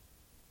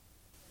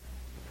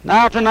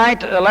Now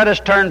tonight, let us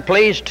turn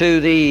please to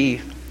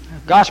the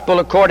Gospel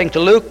according to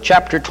Luke,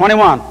 chapter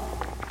 21.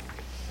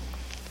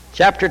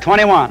 Chapter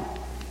 21.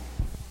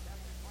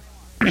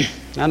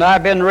 And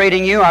I've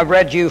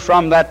read you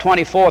from that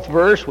 24th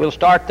verse. We'll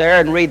start there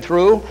and read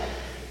through.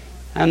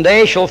 And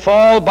they shall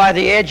fall by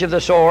the edge of the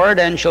sword,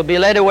 and shall be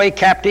led away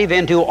captive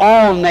into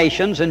all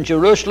nations, and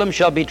Jerusalem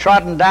shall be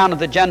trodden down of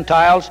the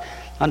Gentiles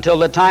until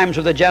the times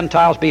of the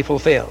Gentiles be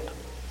fulfilled.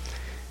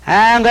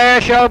 And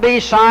there shall be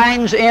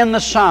signs in the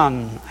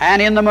sun,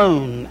 and in the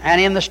moon, and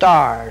in the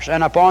stars,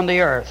 and upon the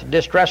earth,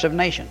 distress of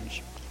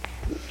nations,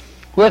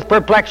 with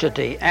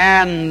perplexity,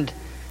 and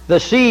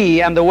the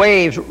sea and the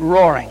waves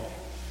roaring,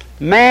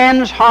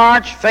 men's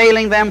hearts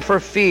failing them for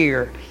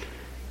fear,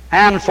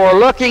 and for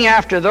looking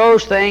after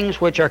those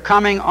things which are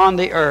coming on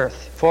the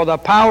earth, for the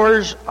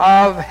powers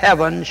of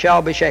heaven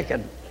shall be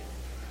shaken.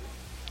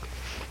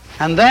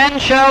 And then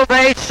shall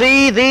they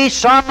see the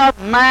Son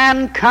of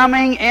Man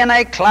coming in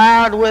a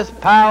cloud with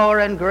power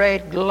and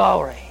great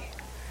glory.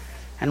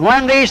 And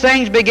when these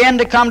things begin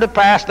to come to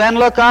pass, then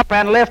look up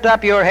and lift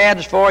up your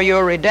heads, for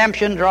your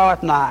redemption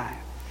draweth nigh.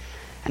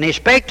 And he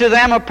spake to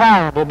them a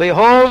parable.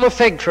 Behold the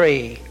fig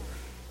tree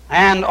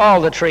and all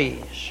the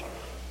trees.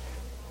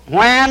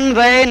 When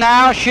they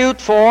now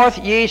shoot forth,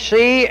 ye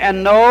see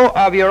and know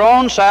of your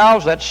own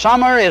selves that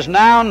summer is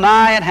now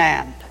nigh at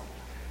hand.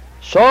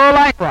 So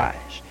likewise,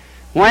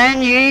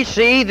 when ye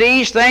see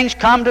these things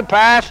come to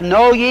pass,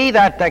 know ye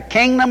that the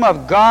kingdom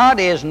of God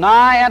is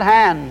nigh at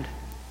hand.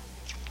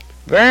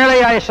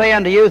 Verily I say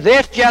unto you,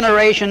 this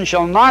generation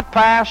shall not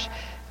pass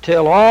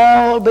till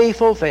all be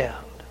fulfilled.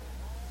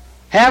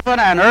 Heaven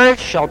and earth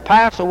shall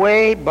pass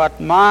away,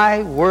 but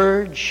my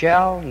word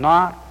shall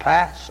not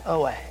pass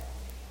away.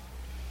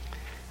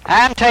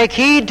 And take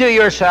heed to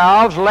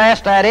yourselves,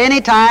 lest at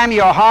any time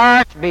your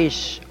hearts be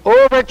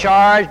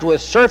overcharged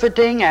with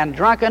surfeiting and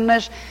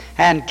drunkenness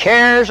and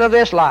cares of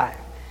this life,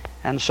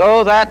 and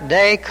so that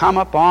day come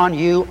upon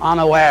you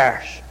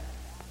unawares.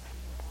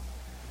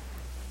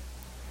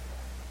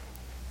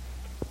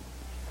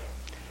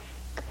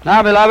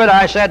 Now, beloved,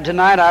 I said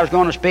tonight I was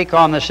going to speak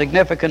on the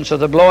significance of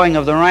the blowing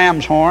of the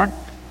ram's horn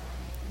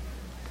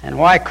and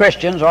why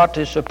Christians ought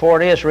to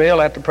support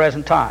Israel at the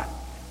present time.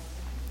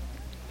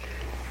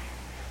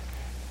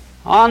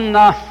 On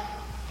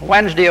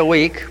Wednesday a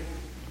week,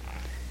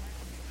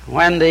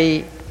 when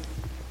the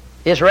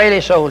Israeli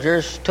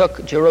soldiers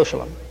took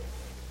Jerusalem,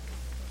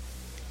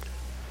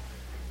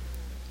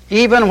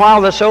 even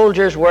while the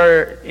soldiers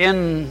were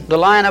in the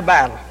line of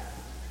battle,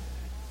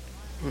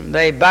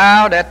 they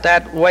bowed at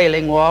that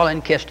Wailing Wall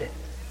and kissed it.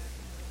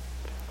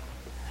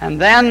 And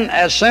then,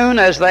 as soon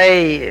as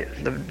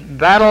the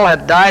battle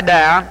had died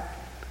down,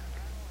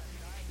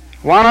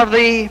 one of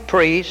the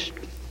priests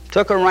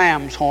took a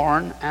ram's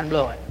horn and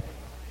blew it.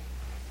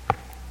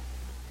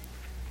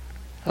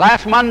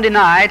 Last Monday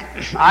night,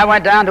 I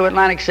went down to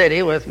Atlantic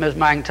City with Ms.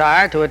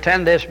 McIntyre to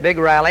attend this big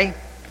rally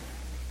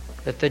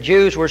that the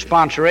Jews were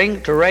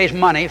sponsoring to raise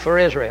money for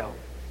Israel.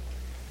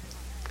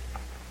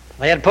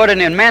 They had put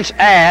an immense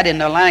ad in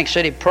the Atlantic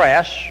City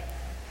press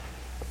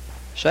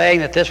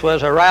saying that this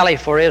was a rally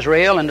for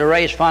Israel and to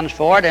raise funds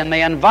for it, and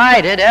they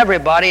invited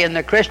everybody in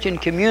the Christian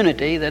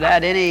community that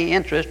had any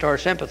interest or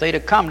sympathy to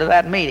come to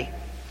that meeting.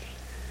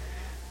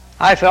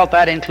 I felt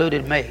that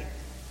included me.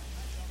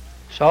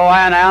 So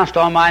I announced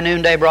on my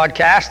noonday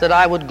broadcast that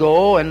I would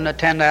go and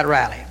attend that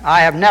rally.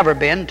 I have never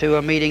been to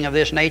a meeting of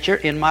this nature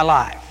in my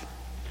life.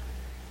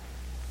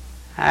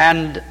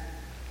 And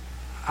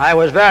I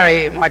was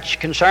very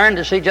much concerned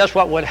to see just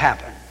what would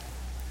happen.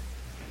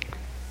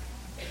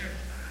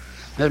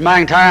 Ms.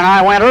 McIntyre and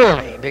I went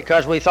early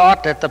because we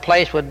thought that the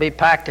place would be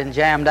packed and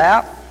jammed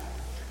out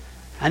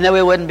and that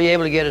we wouldn't be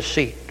able to get a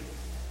seat.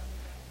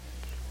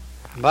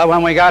 But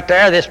when we got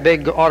there, this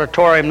big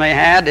auditorium they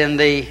had in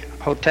the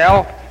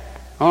hotel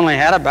only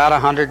had about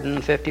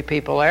 150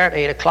 people there at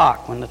 8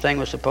 o'clock when the thing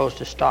was supposed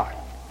to start.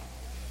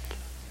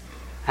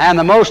 And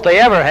the most they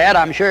ever had,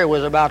 I'm sure it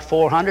was about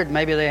 400,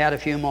 maybe they had a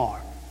few more.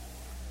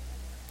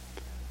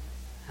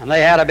 And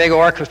they had a big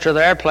orchestra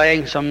there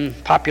playing some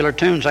popular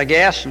tunes, I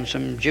guess, and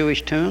some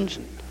Jewish tunes.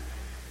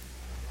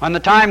 When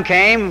the time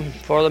came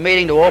for the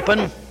meeting to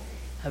open,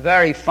 a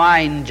very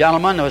fine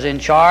gentleman was in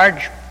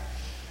charge.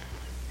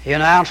 He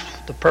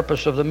announced the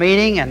purpose of the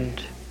meeting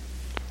and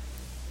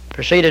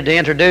proceeded to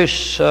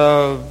introduce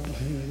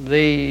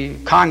the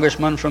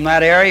congressman from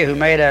that area who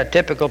made a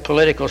typical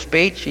political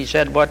speech. He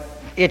said what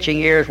itching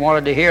ears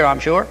wanted to hear, I'm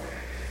sure.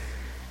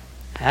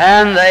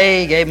 And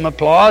they gave him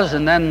applause,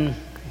 and then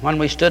when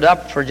we stood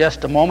up for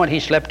just a moment, he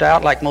slipped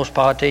out like most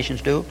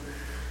politicians do,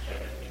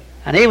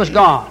 and he was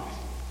gone.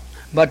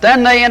 But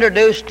then they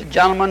introduced a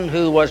gentleman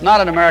who was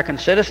not an American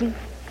citizen.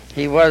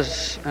 He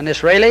was an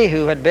Israeli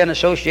who had been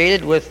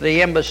associated with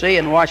the embassy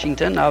in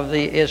Washington of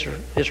the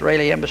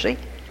Israeli embassy.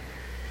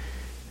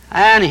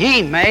 And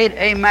he made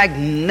a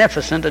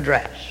magnificent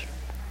address.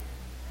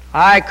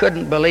 I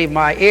couldn't believe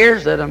my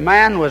ears that a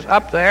man was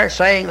up there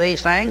saying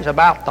these things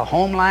about the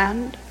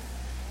homeland,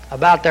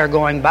 about their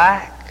going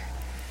back,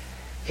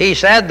 He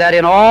said that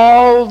in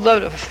all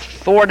the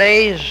 4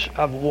 days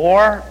of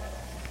war,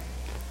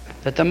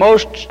 that the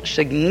most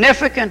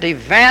significant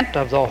event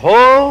of the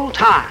whole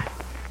time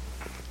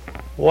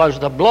was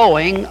the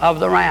blowing of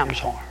the ram's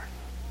horn.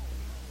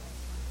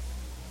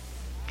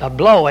 The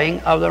blowing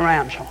of the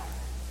ram's horn.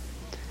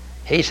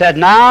 He said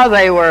now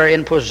they were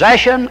in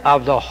possession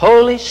of the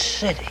holy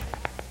city.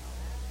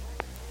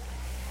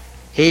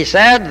 He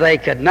said they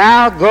could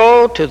now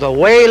go to the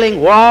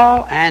Wailing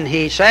Wall, and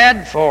he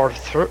said for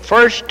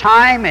first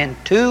time in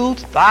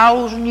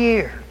 2,000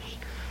 years,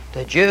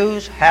 the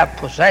Jews have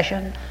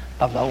possession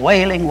of the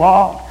Wailing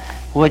Wall,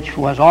 which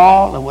was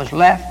all that was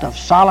left of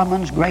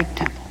Solomon's great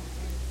temple.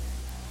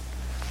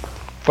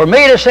 For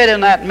me to sit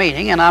in that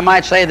meeting, and I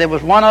might say there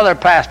was one other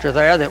pastor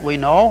there that we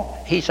know,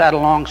 he sat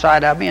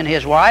alongside of me and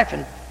his wife,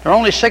 and there were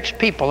only 6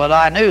 people that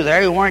I knew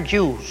there who weren't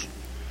Jews.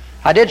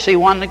 I did see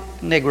one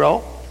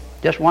Negro,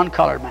 just one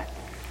colored man.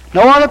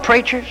 No other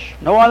preachers,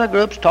 no other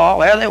groups tall,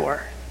 there they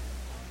were.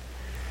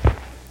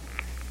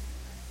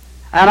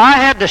 And I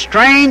had the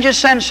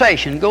strangest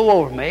sensation go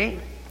over me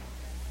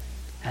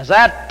as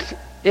that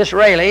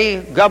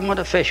Israeli government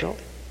official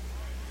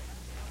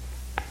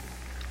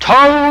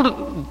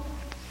told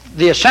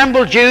the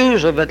assembled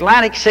Jews of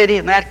Atlantic City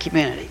and that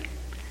community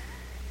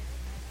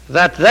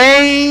that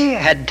they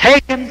had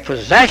taken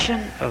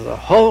possession of the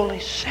holy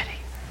city.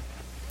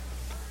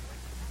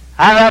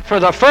 And that for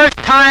the first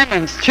time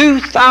in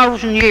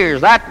 2,000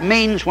 years, that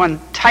means when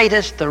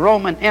Titus, the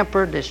Roman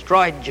emperor,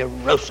 destroyed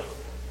Jerusalem,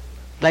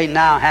 they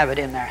now have it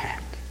in their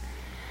hands.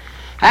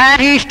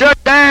 And he stood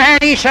there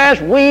and he says,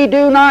 we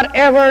do not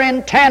ever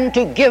intend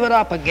to give it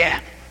up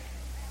again.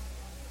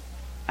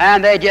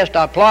 And they just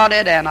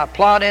applauded and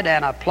applauded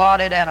and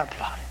applauded and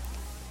applauded.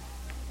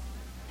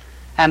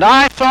 And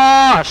I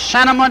saw a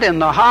sentiment in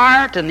the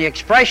heart and the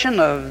expression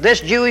of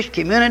this Jewish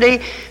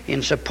community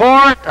in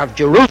support of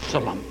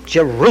Jerusalem.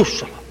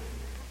 Jerusalem.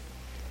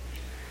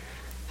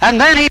 And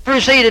then he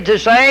proceeded to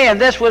say, and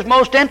this was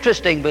most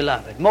interesting,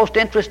 beloved, most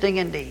interesting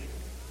indeed.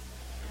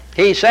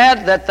 He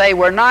said that they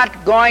were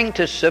not going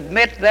to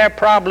submit their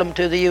problem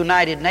to the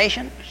United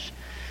Nations,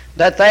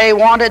 that they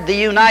wanted the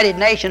United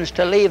Nations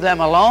to leave them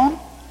alone,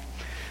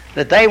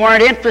 that they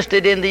weren't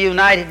interested in the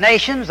United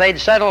Nations. They'd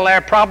settle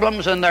their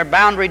problems and their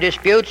boundary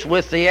disputes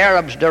with the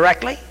Arabs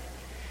directly.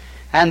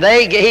 And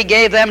he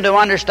gave them to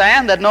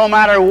understand that no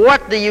matter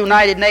what the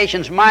United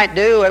Nations might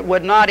do, it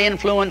would not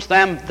influence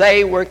them.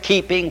 They were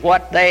keeping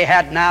what they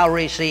had now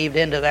received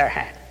into their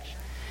hands.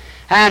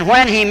 And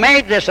when he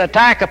made this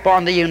attack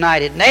upon the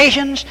United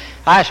Nations,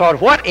 I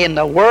thought, what in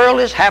the world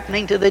is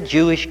happening to the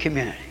Jewish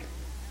community?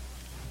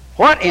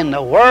 What in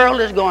the world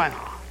is going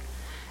on?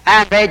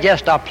 And they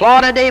just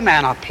applauded him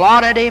and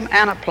applauded him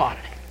and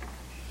applauded him.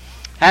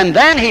 And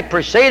then he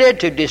proceeded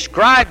to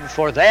describe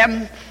for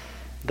them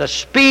the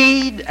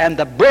speed and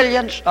the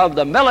brilliance of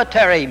the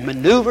military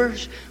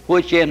maneuvers,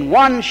 which in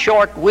one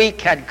short week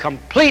had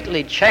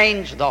completely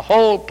changed the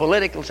whole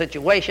political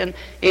situation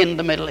in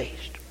the Middle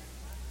East.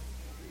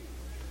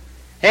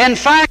 In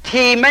fact,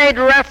 he made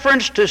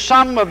reference to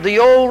some of the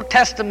Old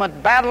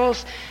Testament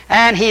battles,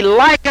 and he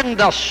likened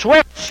the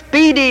swift,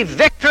 speedy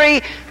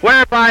victory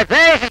whereby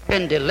they had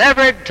been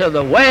delivered to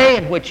the way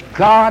in which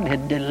God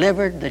had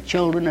delivered the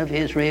children of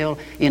Israel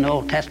in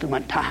Old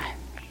Testament times.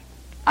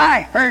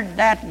 I heard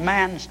that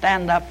man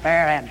stand up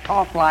there and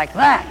talk like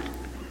that.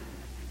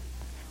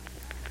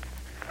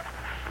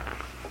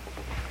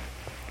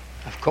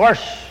 Of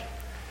course,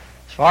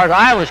 as far as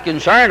I was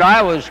concerned,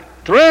 I was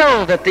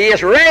thrilled that the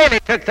Israeli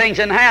took things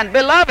in hand.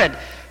 Beloved,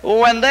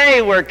 when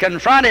they were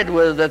confronted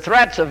with the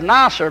threats of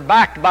Nasser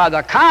backed by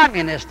the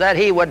communists that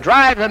he would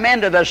drive them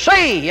into the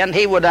sea and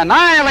he would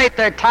annihilate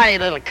their tiny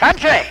little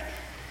country,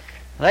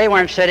 they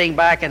weren't sitting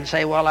back and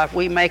say, well, if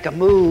we make a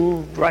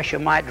move, Russia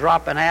might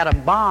drop an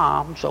atom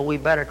bomb, so we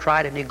better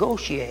try to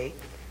negotiate.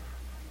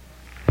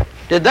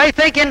 Did they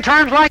think in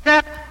terms like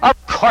that? Of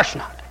course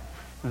not.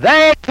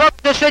 They took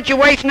the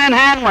situation in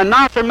hand when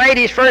Nasser made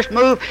his first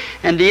move,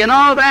 and do you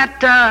know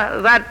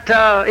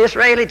that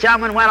Israeli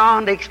gentleman went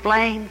on to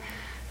explain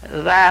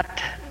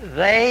that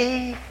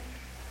they,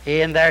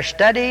 in their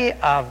study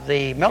of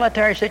the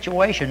military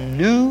situation,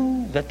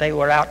 knew that they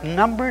were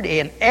outnumbered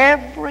in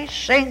every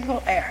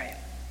single area.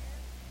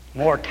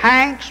 More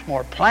tanks,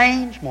 more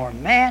planes, more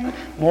men,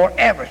 more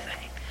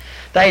everything.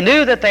 They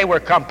knew that they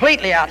were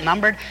completely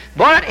outnumbered,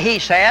 but he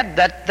said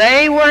that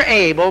they were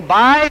able,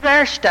 by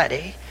their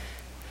study,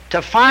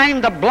 to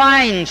find the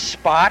blind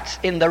spots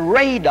in the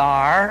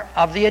radar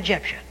of the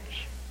Egyptians.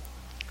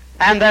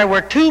 And there were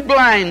 2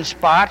 blind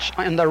spots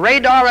in the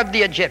radar of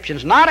the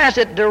Egyptians, not as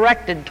it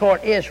directed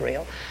toward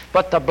Israel,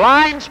 but the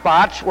blind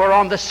spots were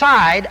on the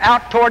side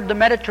out toward the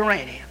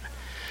Mediterranean.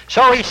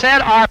 So he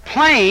said our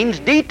planes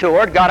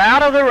detoured, got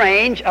out of the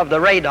range of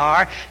the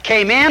radar,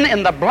 came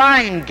in the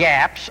blind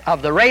gaps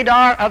of the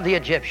radar of the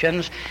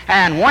Egyptians,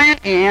 and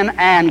went in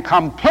and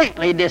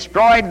completely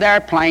destroyed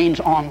their planes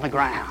on the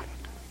ground.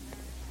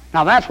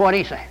 Now that's what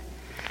he said.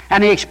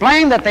 And he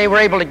explained that they were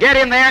able to get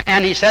in there,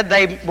 and he said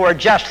they were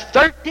just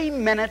 30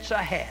 minutes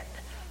ahead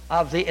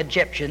of the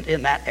Egyptians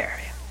in that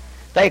area.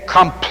 They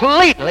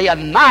completely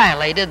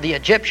annihilated the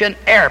Egyptian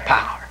air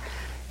power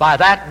by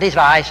that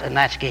device and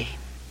that scheme.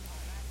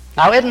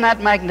 Now, isn't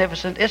that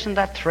magnificent? Isn't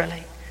that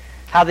thrilling?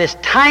 How this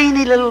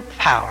tiny little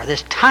power,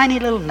 this tiny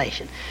little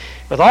nation,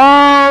 with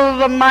all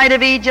the might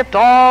of Egypt,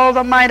 all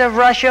the might of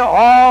Russia,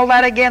 all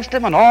that against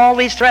him, and all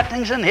these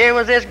threatenings, and here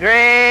was this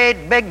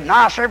great big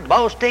Nasser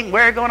boasting,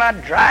 we're going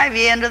to drive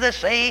you into the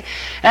sea,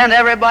 and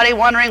everybody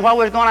wondering what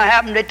was going to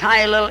happen to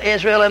tiny little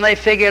Israel, and they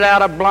figured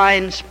out a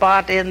blind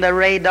spot in the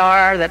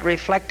radar that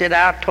reflected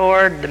out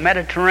toward the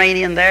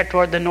Mediterranean there,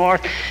 toward the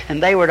north,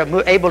 and they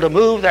were able to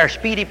move their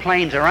speedy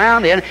planes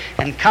around in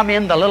and come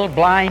in the little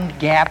blind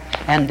gap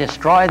and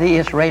destroy the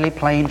Israeli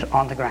planes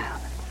on the ground.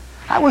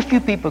 I wish you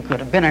people could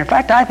have been there. In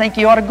fact, I think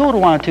you ought to go to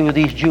one or two of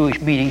these Jewish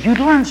meetings. You'd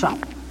learn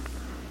something.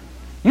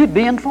 You'd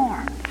be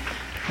informed.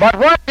 But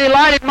what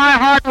delighted my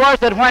heart was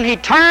that when he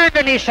turned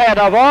and he said,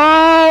 of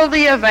all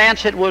the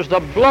events, it was the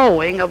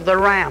blowing of the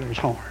ram's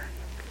horn.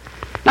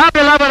 Now,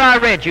 beloved, I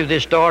read you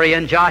this story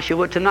in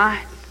Joshua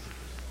tonight.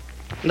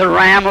 The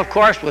ram, of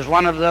course, was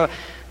one of the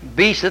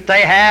beasts that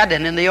they had,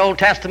 and in the Old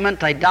Testament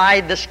they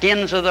dyed the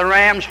skins of the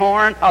ram's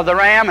horn, of the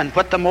ram, and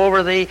put them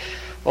over the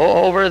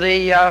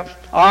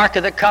Ark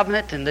of the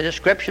Covenant, and the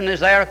description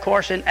is there, of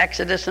course, in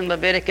Exodus and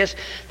Leviticus.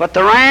 But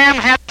the ram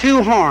had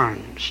two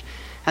horns,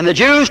 and the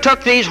Jews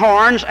took these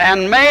horns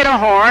and made a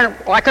horn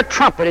like a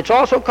trumpet. It's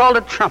also called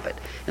a trumpet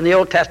in the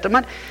Old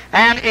Testament.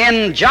 And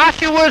in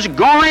Joshua's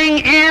going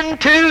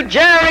into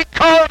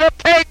Jericho to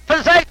take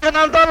possession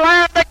of the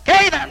land of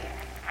Canaan,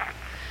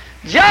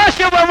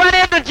 Joshua went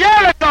into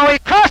Jericho. He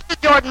crossed the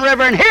Jordan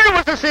River, and here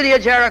was the city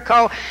of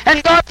Jericho.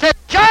 And God said,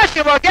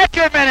 Joshua, get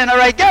your men in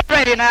array. Get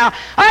ready now.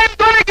 I'm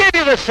going to give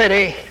you the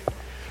city.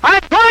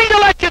 I'm going to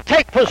let you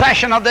take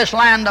possession of this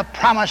land of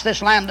promise,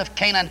 this land of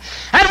Canaan.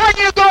 And when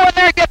you go in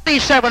there, get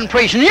these 7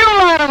 priests, and you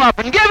line them up,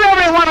 and give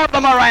every one of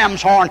them a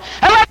ram's horn,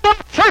 and let them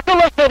circle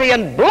the city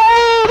and blow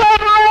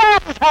that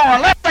ram's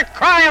horn. Let the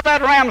cry of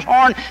that ram's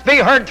horn be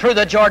heard through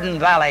the Jordan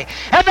Valley.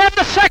 And then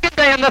the second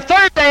day, and the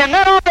third day, and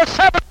then on the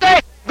 7th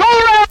day, go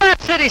around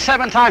that city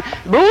 7 times,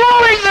 blowing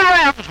the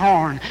ram's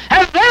horn.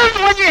 And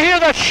then when you hear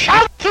the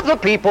shouts of the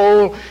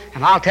people,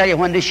 and I'll tell you,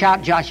 when they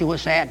shout, Joshua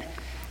said,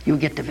 you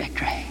get the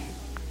victory.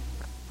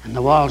 And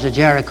the walls of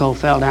Jericho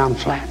fell down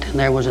flat, and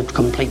there was a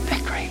complete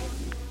victory.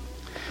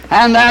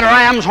 And that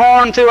ram's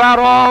horn throughout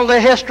all the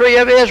history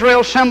of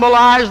Israel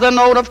symbolized the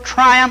note of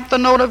triumph, the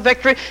note of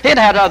victory. It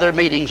had other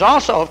meanings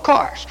also, of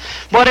course,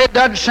 but it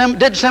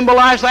did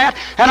symbolize that.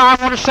 And I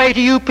want to say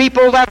to you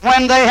people that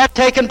when they had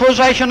taken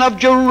possession of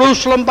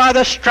Jerusalem by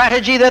the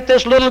strategy that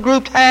this little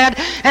group had,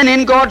 and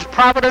in God's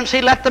providence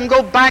he let them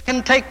go back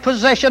and take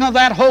possession of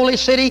that holy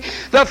city,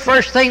 the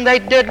first thing they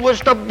did was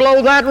to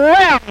blow that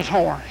ram's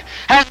horn.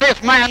 And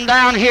this man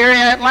down here in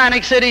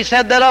Atlantic City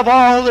said that of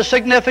all the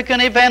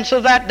significant events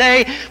of that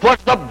day was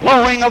the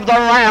blowing of the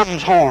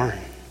ram's horn.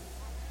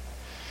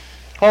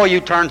 Oh,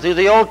 you turn through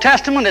the Old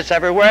Testament, it's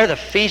everywhere. The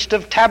Feast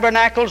of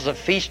Tabernacles, the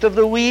Feast of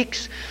the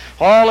Weeks,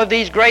 all of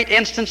these great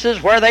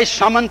instances where they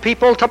summon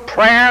people to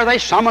prayer, they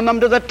summon them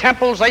to the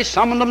temples, they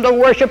summon them to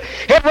worship.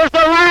 It was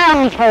the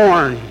ram's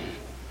horn.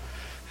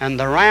 And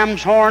the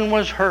ram's horn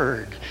was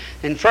heard.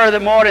 And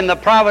furthermore, in the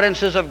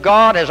providences of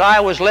God, as I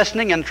was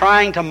listening and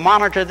trying to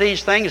monitor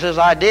these things as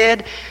I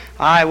did,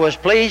 I was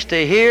pleased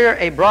to hear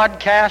a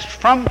broadcast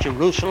from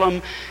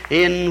Jerusalem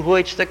in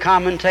which the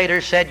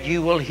commentator said,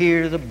 you will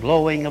hear the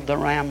blowing of the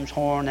ram's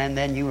horn, and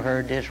then you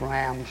heard this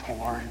ram's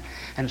horn.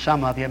 And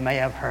some of you may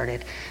have heard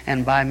it,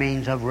 and by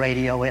means of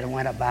radio it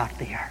went about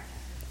the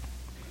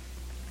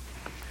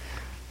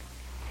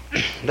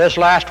earth. This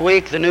last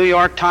week, the New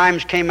York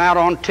Times came out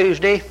on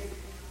Tuesday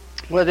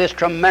with this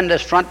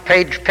tremendous front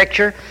page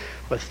picture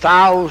with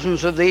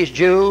thousands of these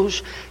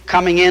Jews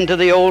coming into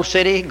the old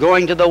city,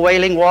 going to the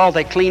Wailing Wall.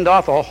 They cleaned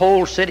off a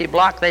whole city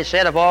block, they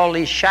said, of all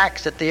these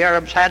shacks that the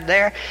Arabs had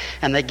there,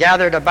 and they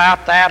gathered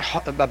about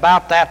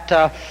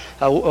that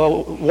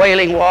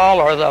Wailing Wall,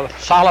 or the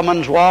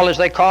Solomon's Wall as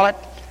they call it.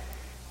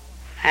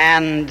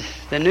 And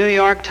the New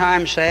York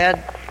Times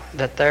said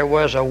that there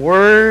was a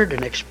word,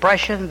 an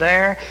expression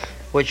there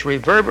which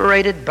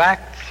reverberated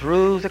back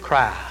through the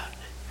crowd.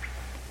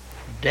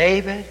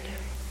 David,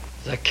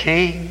 the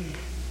King,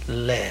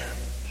 lives.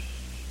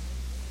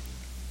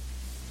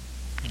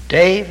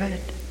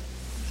 David,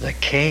 the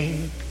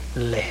King,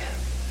 lives.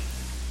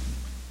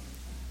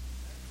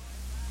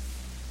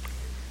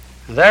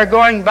 They're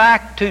going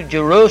back to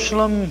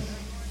Jerusalem.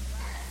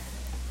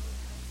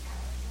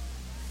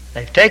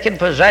 They've taken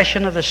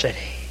possession of the city.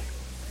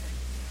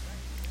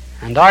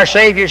 And our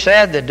Savior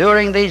said that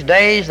during these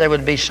days there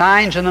would be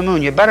signs in the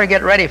moon. You better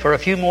get ready for a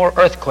few more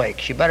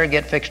earthquakes. You better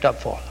get fixed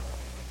up for them.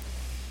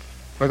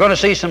 We're going to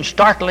see some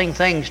startling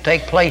things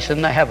take place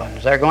in the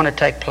heavens. They're going to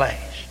take place.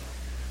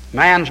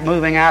 Man's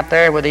moving out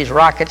there with these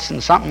rockets,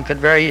 and something could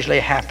very easily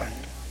happen.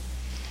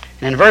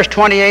 And in verse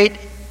 28,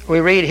 we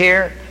read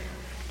here,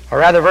 or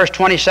rather verse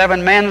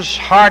 27, men's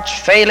hearts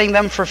failing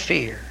them for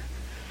fear.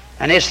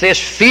 And it's this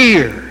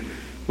fear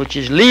which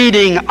is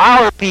leading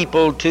our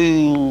people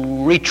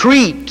to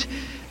retreat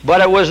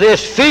But it was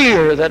this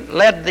fear that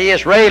led the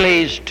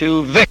Israelis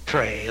to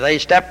victory. They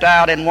stepped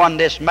out and won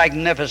this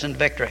magnificent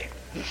victory.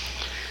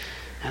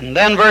 And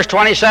then verse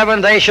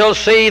 27, they shall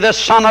see the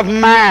Son of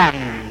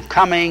Man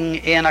coming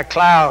in a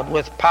cloud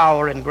with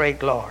power and great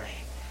glory.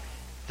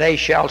 They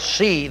shall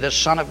see the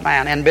Son of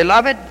Man. And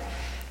beloved,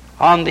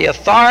 on the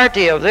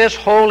authority of this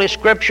Holy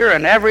Scripture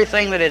and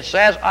everything that it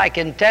says, I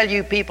can tell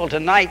you people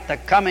tonight the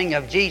coming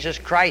of Jesus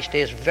Christ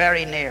is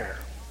very near.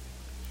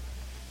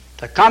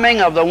 The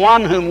coming of the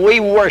one whom we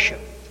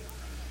worship,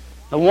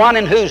 the one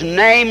in whose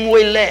name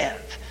we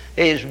live,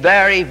 is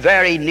very,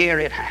 very near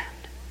at hand.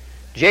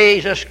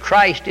 Jesus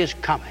Christ is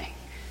coming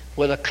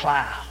with a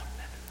cloud,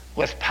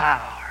 with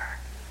power,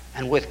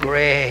 and with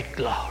great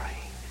glory.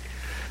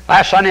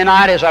 Last Sunday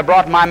night, as I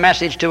brought my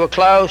message to a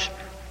close,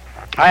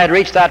 I had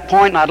reached that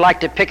point, and I'd like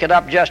to pick it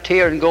up just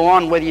here and go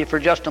on with you for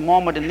just a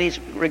moment in these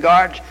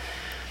regards.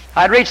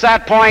 I'd reached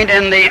that point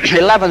in the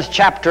 11th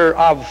chapter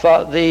of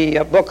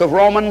the book of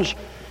Romans,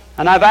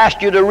 and I've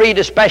asked you to read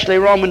especially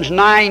Romans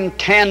 9,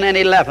 10, and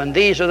 11.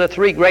 These are the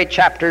three great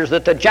chapters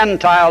that the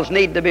Gentiles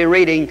need to be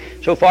reading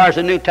so far as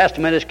the New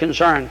Testament is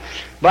concerned.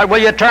 But will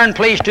you turn,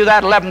 please, to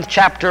that 11th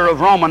chapter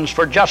of Romans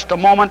for just a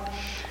moment?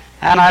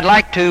 And I'd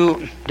like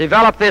to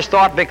develop this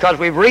thought because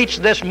we've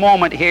reached this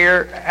moment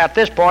here at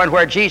this point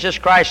where Jesus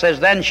Christ says,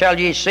 then shall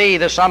ye see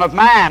the Son of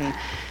Man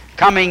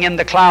coming in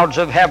the clouds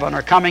of heaven,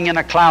 or coming in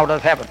a cloud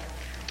of heaven.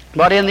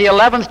 But in the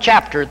 11th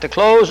chapter, at the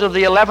close of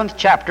the 11th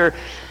chapter,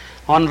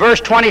 on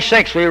verse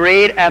 26 we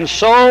read, and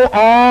so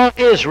all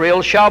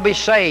Israel shall be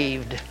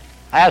saved,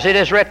 as it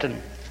is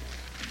written,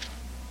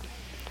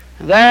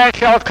 there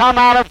shall come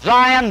out of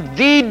Zion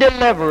the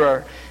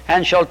deliverer,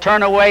 and shall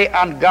turn away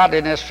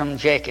ungodliness from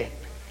Jacob.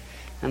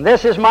 And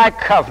this is my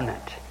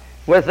covenant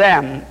with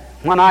them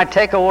when I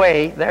take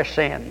away their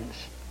sins.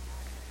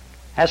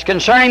 As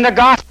concerning the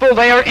gospel,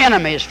 they are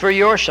enemies for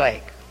your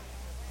sake.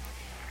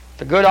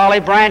 The good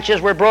olive branches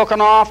were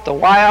broken off, the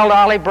wild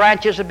olive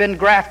branches have been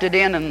grafted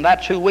in, and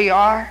that's who we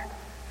are.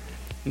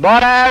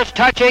 But as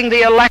touching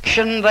the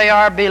election, they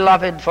are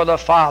beloved for the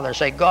Father.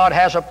 Say, God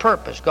has a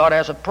purpose, God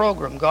has a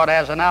program, God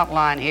has an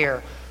outline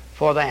here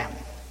for them.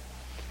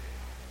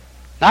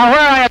 Now, where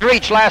I had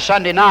reached last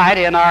Sunday night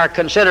in our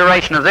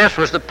consideration of this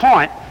was the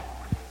point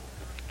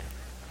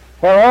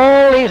where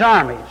all these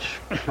armies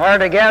are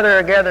together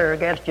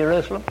against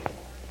Jerusalem.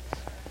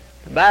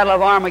 The Battle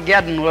of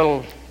Armageddon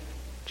will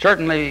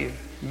certainly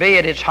be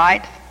at its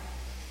height.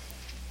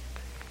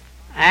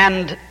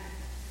 And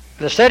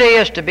the city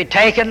is to be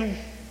taken.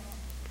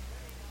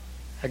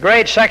 A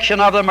great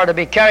section of them are to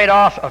be carried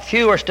off. A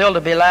few are still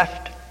to be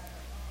left.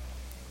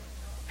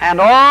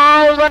 And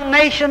all the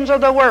nations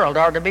of the world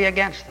are to be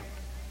against them.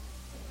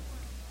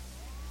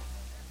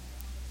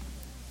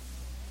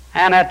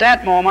 And at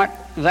that moment,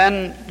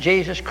 then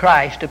Jesus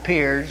Christ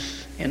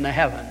appears in the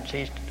heavens.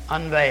 He's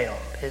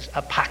unveiled, his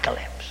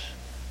apocalypse.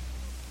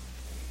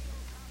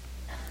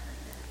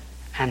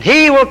 And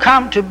he will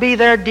come to be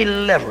their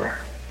deliverer.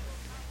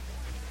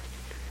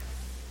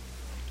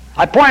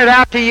 I pointed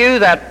out to you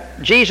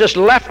that Jesus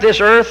left this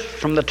earth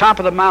from the top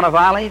of the Mount of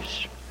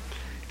Olives.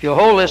 If you'll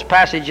hold this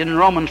passage in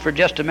Romans for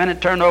just a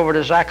minute, turn over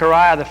to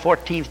Zechariah, the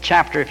 14th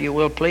chapter, if you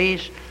will,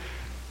 please.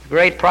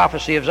 Great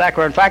prophecy of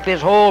Zechariah. In fact,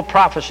 this whole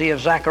prophecy of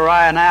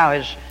Zechariah now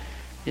is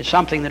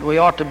something that we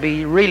ought to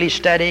be really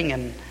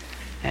studying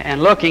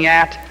and looking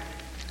at.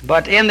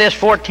 But in this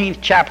 14th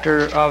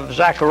chapter of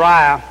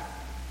Zechariah,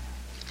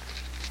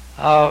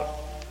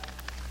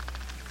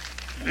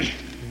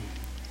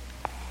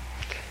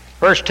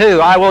 verse 2,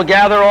 I will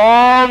gather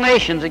all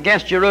nations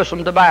against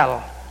Jerusalem to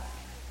battle.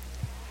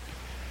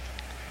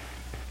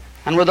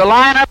 And with the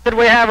lineup that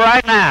we have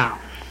right now,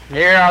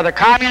 here are the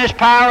communist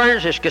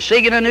powers. There's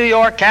Kosygin in New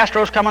York.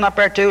 Castro's coming up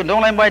there too. And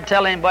don't let anybody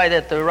tell anybody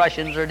that the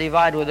Russians are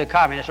divided with the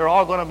communists. They're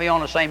all going to be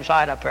on the same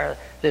side up there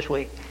this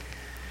week.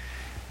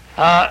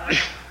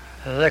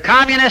 The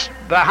communists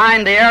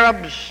behind the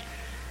Arabs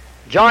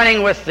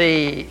joining with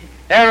the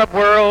Arab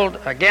world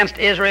against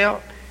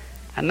Israel.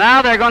 And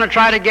now they're going to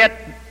try to get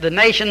the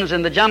nations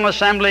in the General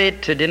Assembly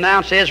to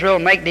denounce Israel,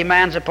 make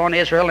demands upon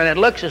Israel. And it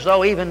looks as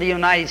though even the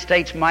United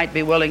States might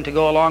be willing to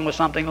go along with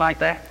something like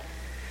that.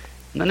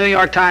 The New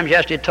York Times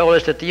yesterday told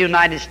us that the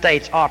United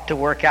States ought to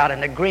work out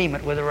an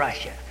agreement with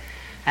Russia,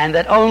 and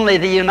that only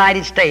the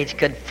United States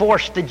could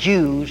force the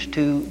Jews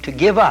to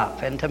give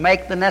up and to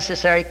make the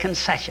necessary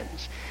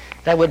concessions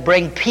that would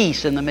bring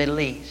peace in the Middle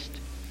East.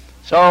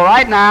 So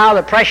right now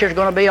the pressure is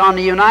going to be on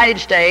the United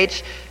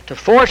States to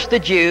force the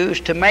Jews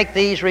to make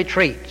these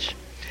retreats.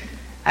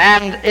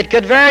 And it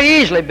could very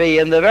easily be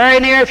in the very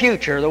near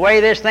future, the way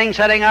this thing's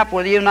setting up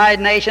with the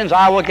United Nations,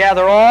 I will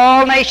gather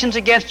all nations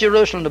against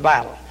Jerusalem to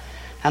battle.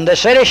 And the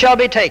city shall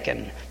be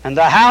taken, and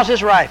the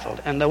houses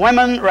rifled, and the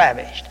women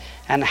ravished.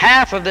 And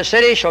half of the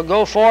city shall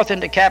go forth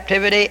into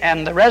captivity,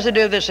 and the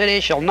residue of the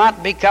city shall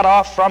not be cut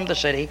off from the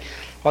city,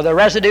 or the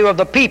residue of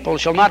the people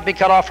shall not be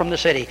cut off from the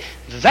city.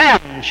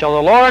 Then shall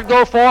the Lord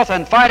go forth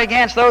and fight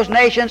against those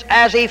nations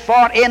as he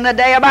fought in the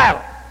day of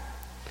battle.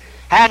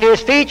 And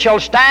his feet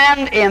shall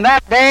stand in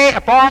that day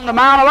upon the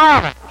Mount of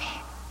Olives.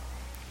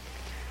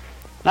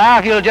 Now,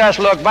 if you'll just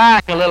look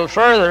back a little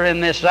further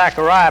in this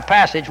Zechariah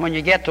passage when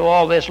you get to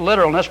all this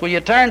literalness, will you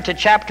turn to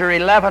chapter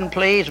 11,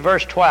 please,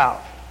 verse 12.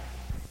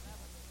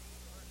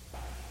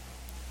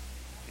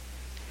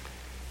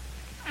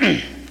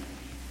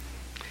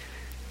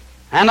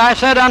 And I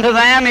said unto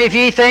them, if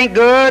ye think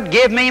good,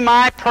 give me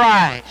my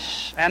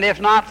price, and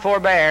if not,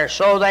 forbear.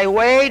 So they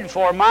weighed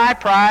for my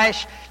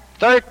price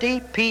 30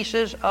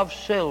 pieces of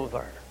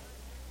silver.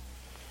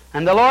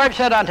 And the Lord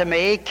said unto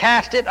me,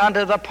 cast it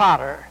unto the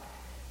potter,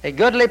 a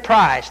goodly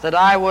price that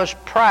I was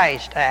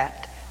priced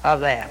at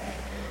of them.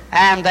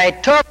 And they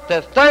took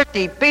the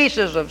 30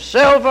 pieces of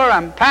silver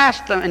and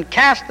cast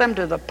them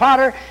to the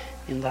potter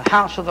in the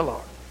house of the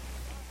Lord.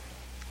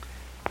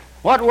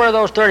 What were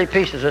those 30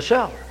 pieces of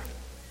silver?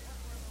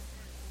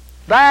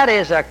 That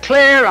is a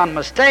clear,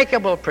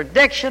 unmistakable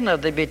prediction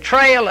of the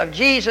betrayal of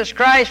Jesus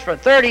Christ for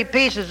 30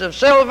 pieces of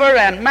silver,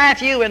 and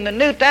Matthew in the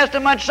New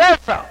Testament says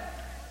so.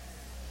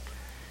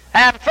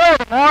 And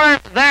furthermore,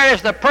 there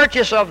is the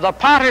purchase of the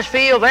potter's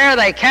field. There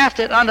they cast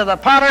it unto the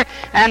potter,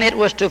 and it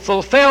was to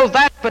fulfill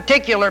that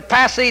particular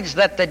passage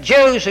that the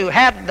Jews who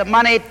had the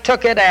money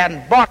took it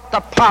and bought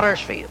the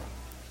potter's field.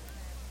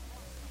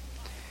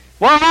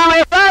 Well, now,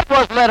 if that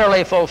was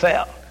literally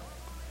fulfilled,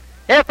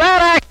 if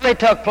that actually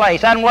took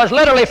place and was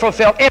literally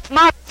fulfilled, it's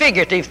not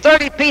figurative.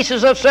 30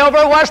 pieces of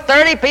silver was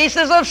 30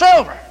 pieces of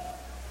silver.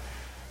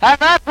 And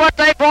that's what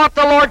they bought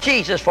the Lord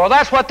Jesus for.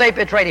 That's what they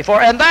betrayed him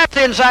for. And that's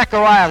in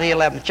Zechariah, the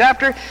 11th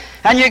chapter.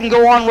 And you can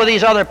go on with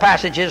these other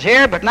passages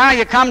here, but now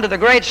you come to the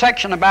great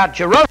section about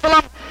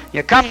Jerusalem.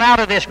 You come now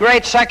to this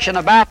great section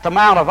about the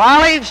Mount of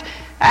Olives.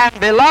 And,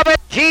 beloved,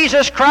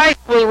 Jesus Christ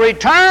will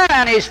return,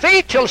 and his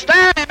feet shall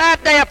stand in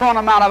that day upon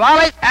the Mount of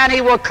Olives, and he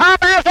will come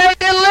as a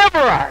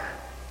deliverer.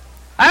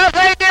 As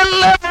a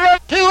deliverer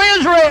to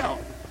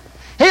Israel.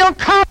 He'll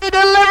come to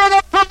deliver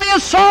them from the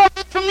assault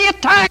and from the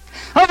attack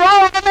of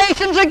all the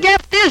nations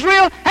against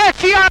Israel as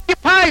she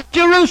occupies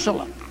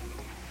Jerusalem.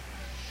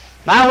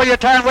 Now will you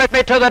turn with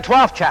me to the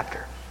 12th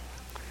chapter.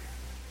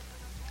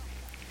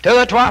 To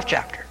the 12th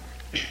chapter.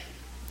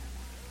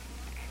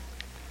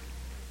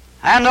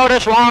 And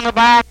notice along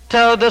about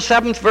the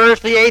 7th verse,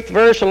 the 8th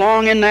verse,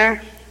 along in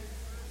there.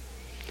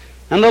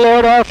 And the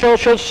Lord also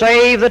shall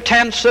save the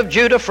tents of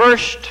Judah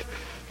first,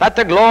 that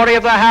the glory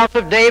of the house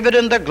of David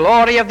and the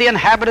glory of the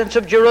inhabitants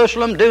of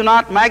Jerusalem do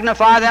not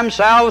magnify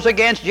themselves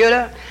against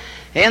Judah.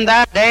 In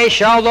that day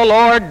shall the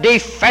Lord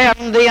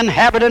defend the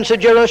inhabitants of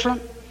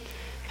Jerusalem,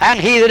 and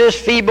he that is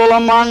feeble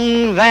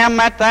among them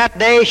at that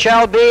day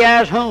shall be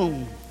as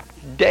whom?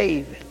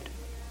 David.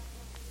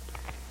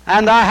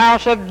 And the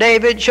house of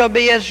David shall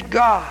be as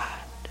God,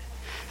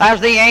 as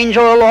the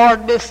angel of the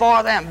Lord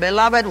before them.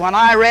 Beloved, when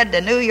I read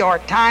the New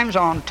York Times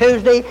on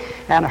Tuesday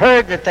and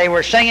heard that they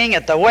were singing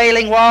at the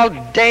Wailing Wall,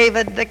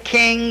 David the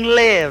King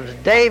lives,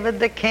 David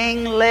the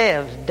King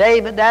lives,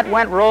 David, that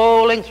went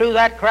rolling through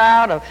that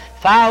crowd of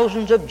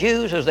thousands of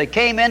Jews as they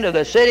came into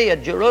the city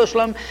of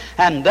Jerusalem,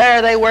 and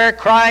there they were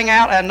crying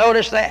out, and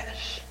notice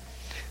this,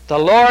 the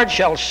Lord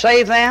shall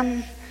save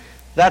them,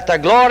 that the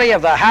glory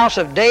of the house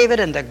of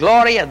David and the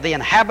glory of the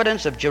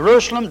inhabitants of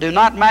Jerusalem do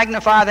not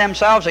magnify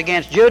themselves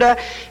against Judah.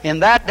 In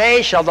that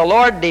day shall the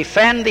Lord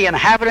defend the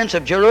inhabitants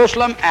of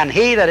Jerusalem, and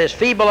he that is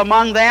feeble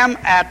among them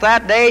at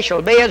that day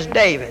shall be as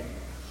David.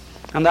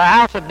 And the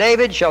house of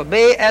David shall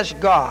be as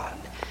God,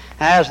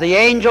 as the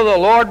angel of the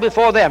Lord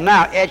before them.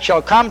 Now it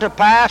shall come to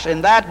pass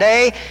in that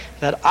day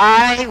that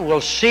I will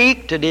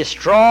seek to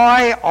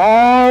destroy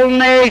all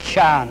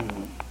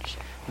nations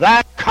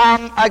that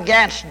come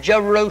against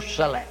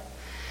Jerusalem.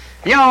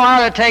 You know,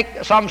 I ought to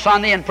take some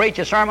Sunday and preach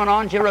a sermon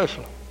on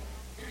Jerusalem.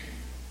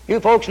 You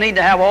folks need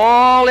to have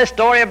all this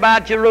story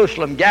about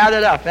Jerusalem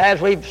gathered up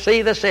as we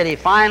see the city,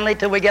 finally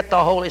till we get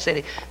the holy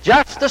city.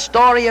 Just the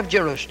story of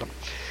Jerusalem.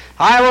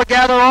 I will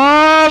gather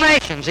all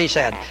nations, he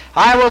said.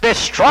 I will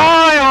destroy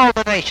all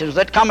the nations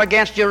that come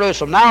against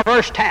Jerusalem. Now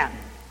verse 10.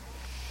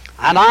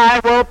 And I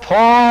will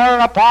pour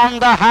upon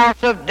the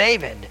house of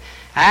David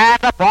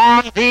and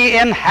upon the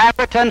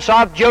inhabitants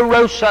of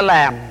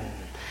Jerusalem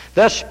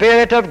the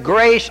spirit of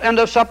grace and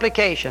of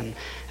supplication,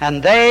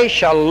 and they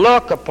shall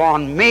look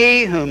upon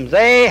me whom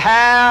they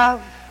have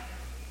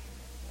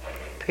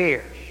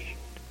pierced.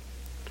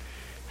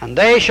 And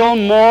they shall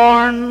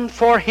mourn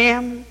for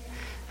him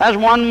as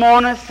one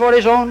mourneth for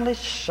his only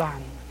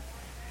son,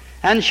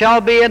 and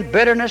shall be in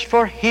bitterness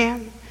for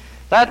him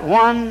that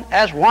one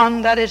as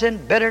one that is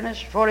in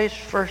bitterness for his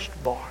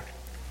firstborn.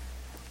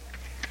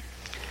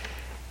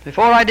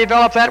 Before I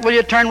develop that, will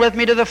you turn with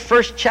me to the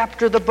first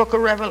chapter of the book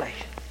of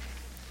Revelation?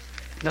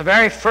 The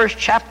very first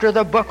chapter of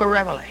the book of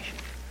Revelation.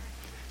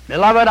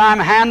 Beloved, I'm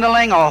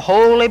handling a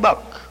holy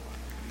book.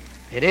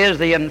 It is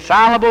the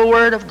infallible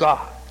Word of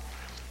God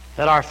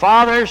that our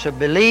fathers have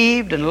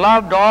believed and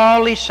loved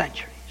all these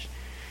centuries.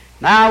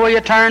 Now will you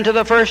turn to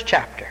the first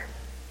chapter.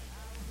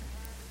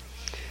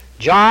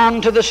 John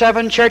to the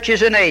 7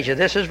 churches in Asia.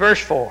 This is verse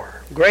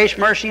 4. Grace,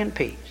 mercy, and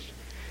peace.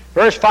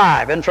 Verse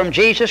 5. And from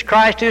Jesus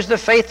Christ, who is the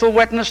faithful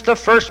witness, the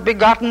first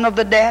begotten of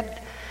the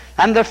dead,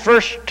 and the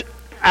first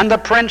and the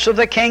prince of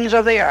the kings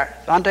of the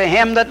earth, unto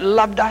him that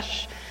loved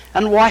us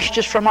and washed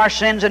us from our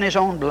sins in his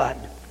own blood,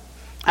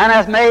 and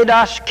hath made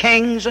us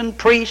kings and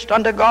priests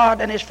unto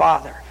God and his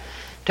Father.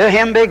 To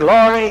him be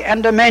glory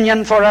and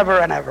dominion forever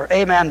and ever.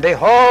 Amen.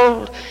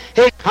 Behold,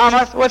 he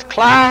cometh with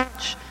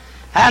clouds,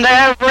 and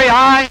every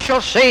eye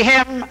shall see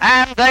him,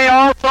 and they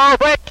also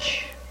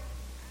which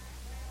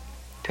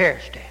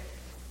pierced him.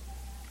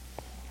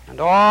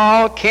 And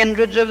all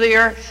kindreds of the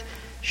earth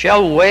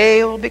shall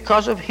wail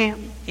because of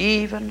him.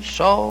 Even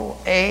so,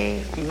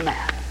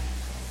 amen.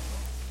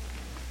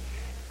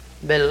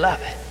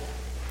 Beloved,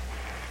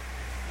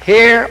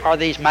 here are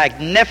these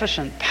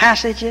magnificent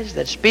passages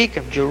that speak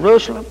of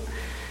Jerusalem.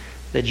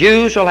 The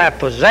Jews will have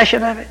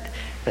possession of it.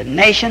 The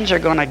nations are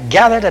going to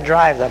gather to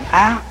drive them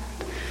out.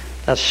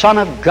 The Son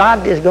of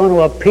God is going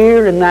to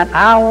appear in that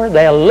hour.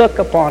 They'll look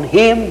upon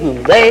him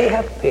whom they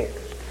have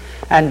pierced.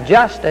 And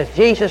just as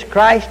Jesus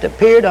Christ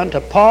appeared unto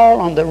Paul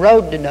on the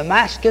road to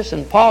Damascus,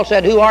 and Paul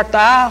said, "Who art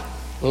thou,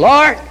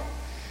 Lord?"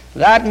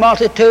 That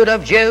multitude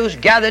of Jews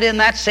gathered in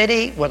that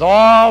city with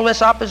all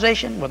this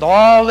opposition, with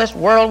all this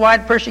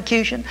worldwide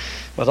persecution,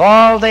 with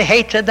all the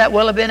hatred that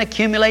will have been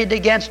accumulated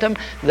against them,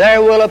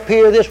 there will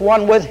appear this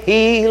one with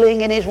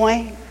healing in his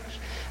wings.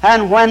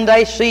 And when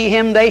they see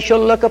him, they shall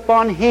look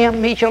upon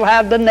him. He shall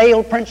have the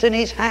nail prints in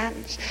his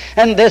hands.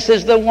 And this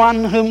is the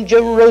one whom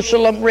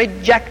Jerusalem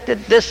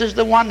rejected. This is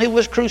the one who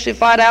was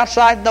crucified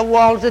outside the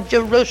walls of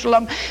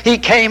Jerusalem. He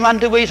came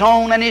unto his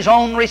own, and his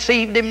own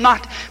received him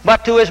not.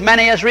 But to as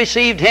many as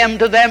received him,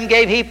 to them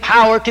gave he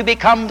power to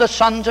become the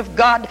sons of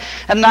God.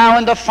 And now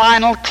in the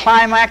final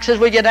climax, as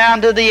we get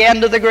down to the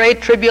end of the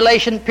great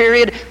tribulation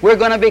period, we're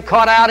going to be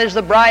caught out as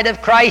the bride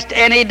of Christ.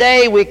 Any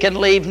day we can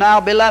leave now,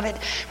 beloved.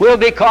 We'll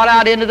be caught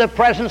out into the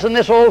presence, and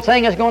this whole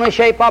thing is going to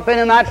shape up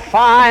in that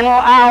final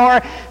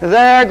hour.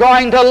 They're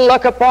going to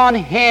look upon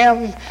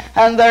him,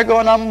 and they're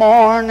going to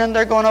mourn, and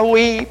they're going to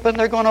weep, and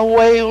they're going to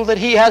wail that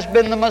he has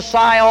been the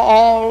Messiah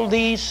all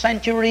these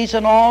centuries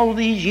and all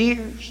these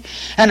years.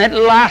 And at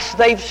last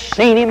they've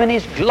seen him in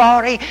his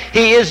glory.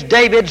 He is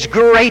David's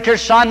greater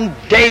son.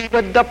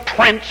 David the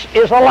prince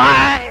is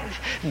alive.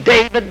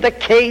 David the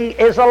king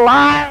is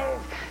alive.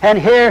 And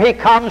here he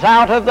comes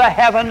out of the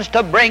heavens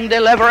to bring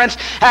deliverance.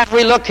 And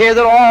we look here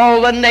that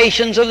all the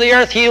nations of the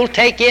earth, he'll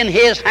take in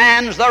his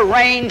hands the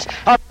reins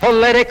of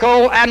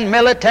political and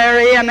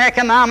military and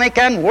economic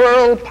and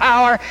world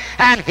power.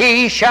 And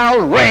he shall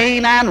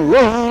reign and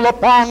rule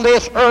upon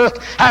this earth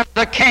as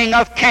the King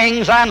of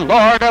kings and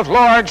Lord of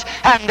lords.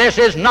 And this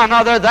is none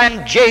other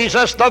than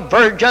Jesus, the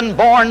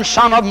virgin-born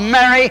Son of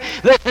Mary.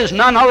 This is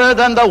none other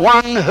than the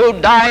one who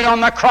died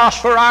on the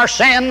cross for our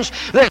sins.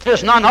 This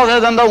is none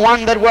other than the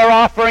one that we're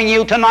offering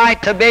you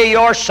tonight to be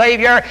your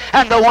Savior,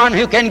 and the one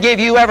who can give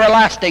you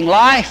everlasting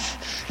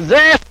life.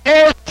 This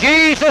is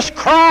Jesus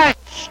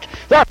Christ,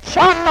 the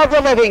Son of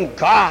the living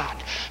God,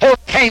 who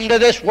came to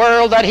this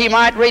world that he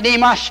might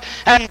redeem us.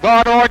 And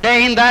God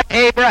ordained that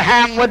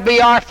Abraham would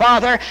be our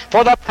father,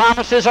 for the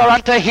promises are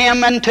unto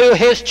him and to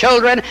his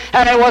children.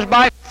 And it was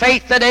by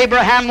faith that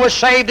Abraham was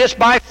saved. It's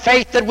by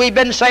faith that we've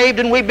been saved,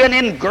 and we've been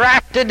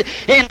engrafted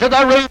into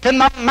the root and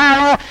the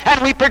marrow,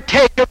 and we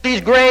partake of these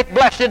great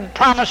blessed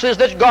promises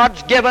that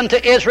God's given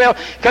to Israel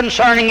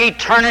concerning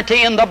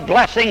eternity and the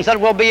blessings that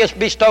will be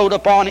bestowed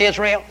upon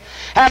Israel.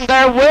 And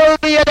there will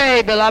be a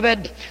day,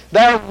 beloved,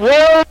 there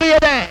will be a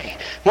day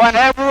when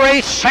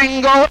every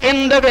single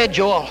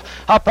individual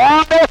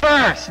upon this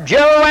earth, Jew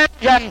and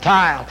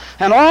Gentile,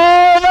 and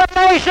all the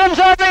nations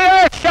of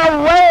the earth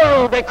shall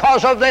wail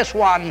because of this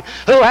one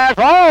who has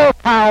all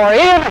power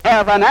in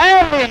heaven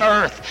and in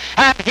earth.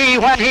 And he,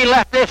 when he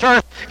left this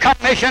earth,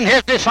 commissioned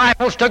his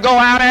disciples to go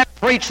out and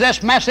preach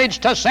this message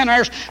to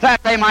sinners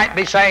that they might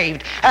be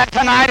saved. And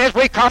tonight, as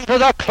we come to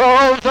the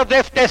close of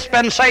this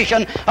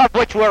dispensation of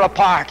which we're a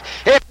part,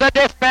 it's the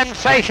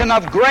dispensation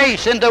of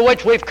grace into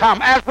which we've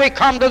come. As we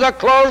come to the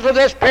close of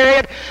this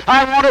period,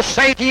 I want to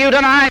say to you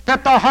tonight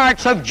that the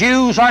hearts of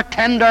Jews are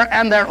tender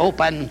and they're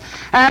open,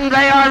 and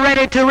they are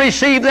ready to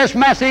receive this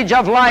message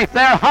of life.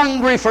 They're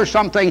hungry for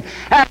something,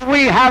 and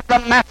we have the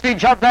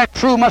message of their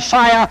true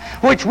Messiah,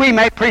 which we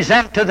may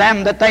present to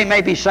them that they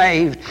may be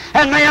saved.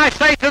 And may I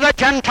say to the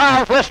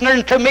Gentiles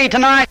listening to me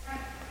tonight,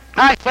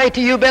 I say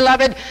to you,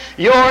 beloved,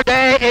 your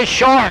day is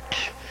short.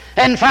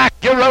 In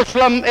fact,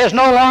 Jerusalem is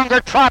no longer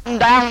trodden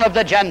down of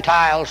the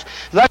Gentiles.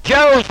 The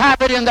Jews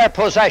have it in their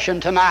possession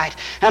tonight.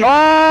 And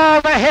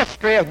all the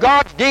history of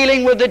God's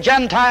dealing with the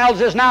Gentiles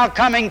is now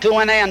coming to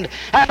an end.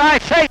 And I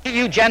say to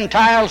you,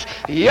 Gentiles,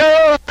 you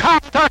come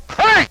to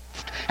Christ,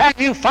 and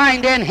you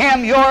find in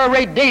him your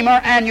Redeemer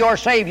and your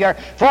Savior.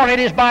 For it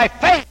is by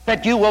faith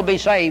that you will be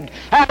saved.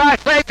 And I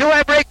say to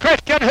every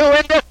Christian who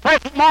in this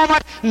present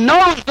moment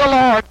knows the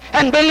Lord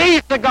and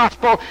believes the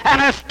gospel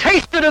and has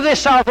tasted of this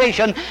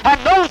salvation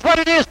and knows what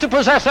it is to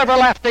possess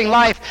everlasting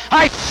life,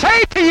 I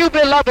say to you,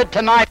 beloved,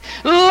 tonight,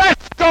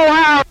 let's go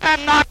out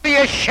and not be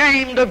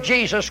ashamed of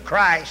Jesus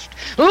Christ.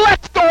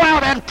 Let's go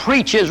out and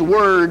preach His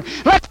Word.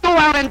 Let's go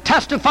out and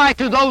testify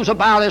to those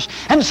about us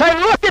and say,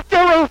 look at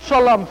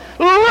Jerusalem.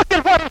 Look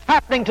at what is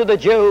happening to the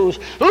Jews.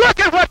 Look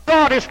at what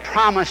God has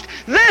promised.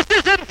 This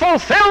is in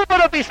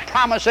fulfillment of His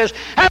promises.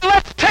 And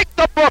let's take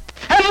the book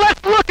and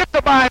let's look at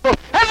the Bible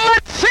and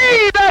let's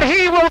see that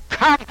He will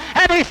come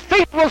and His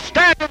feet will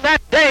stand in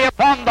that day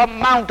upon the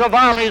Mount of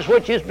Olives,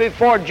 which is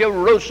before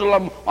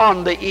Jerusalem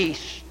on the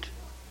east.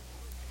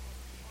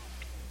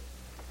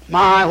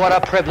 My, what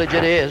a privilege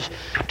it is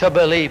to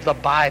believe the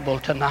Bible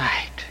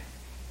tonight.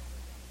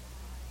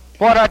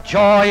 What a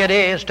joy it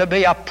is to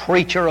be a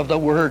preacher of the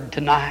Word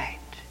tonight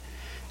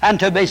and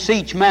to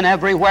beseech men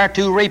everywhere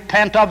to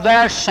repent of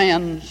their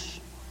sins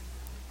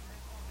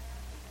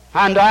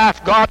and to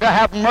ask God to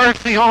have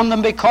mercy on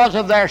them because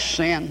of their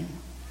sin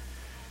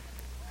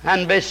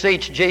and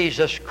beseech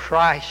Jesus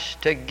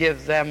Christ to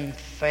give them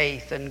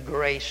faith and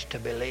grace to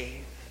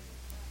believe.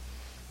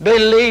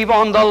 Believe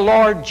on the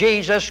Lord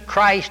Jesus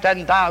Christ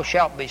and thou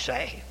shalt be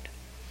saved.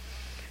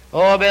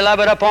 Oh,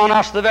 beloved, upon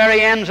us the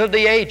very ends of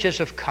the ages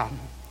have come.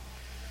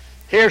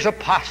 Here's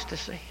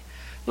apostasy.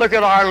 Look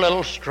at our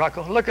little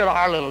struggle. Look at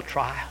our little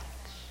trials.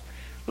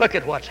 Look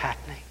at what's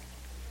happening.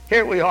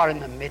 Here we are in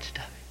the midst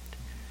of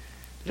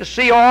it. To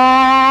see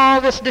all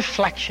this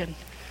deflection,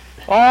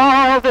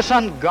 all this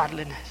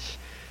ungodliness,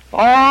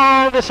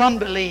 all this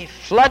unbelief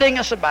flooding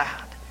us about.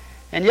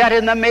 And yet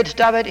in the midst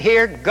of it,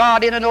 here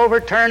God in an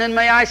overturn. And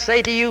may I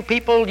say to you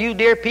people, you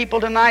dear people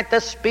tonight, the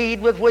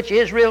speed with which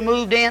Israel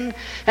moved in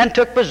and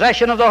took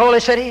possession of the holy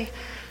city,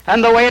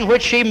 and the way in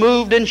which she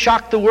moved and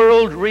shocked the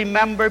world,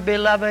 remember,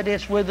 beloved,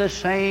 it's with the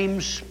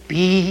same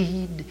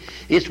speed,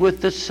 it's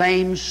with the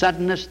same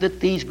suddenness that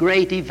these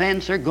great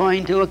events are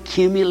going to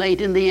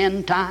accumulate in the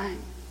end time.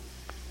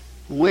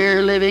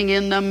 We're living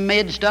in the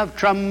midst of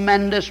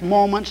tremendous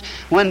moments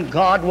when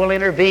God will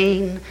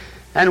intervene,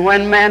 and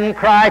when men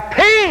cry,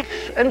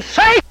 peace and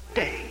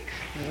safety,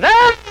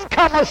 then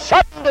come a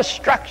sudden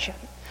destruction,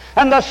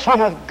 and the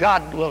Son of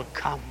God will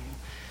come.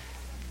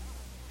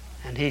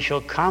 And He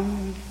shall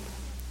come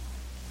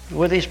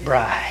with His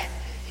bride.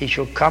 He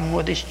shall come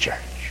with His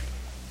church.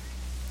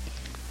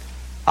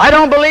 I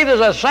don't believe there's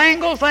a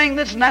single thing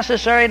that's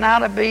necessary now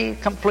to be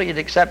completed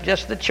except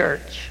just the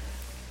church.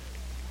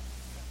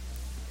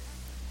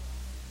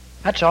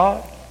 That's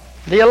all.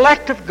 The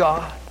elect of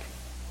God.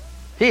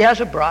 He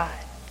has a bride.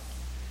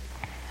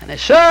 And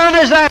as soon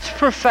as that's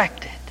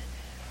perfected,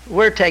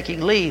 we're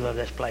taking leave of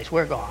this place.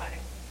 We're going.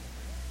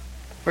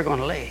 We're going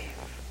to leave.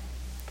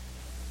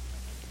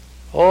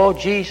 Oh,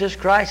 Jesus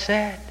Christ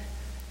said,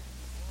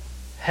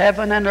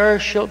 heaven and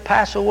earth shall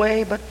pass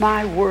away, but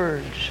my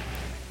words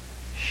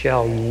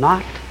shall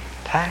not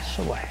pass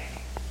away.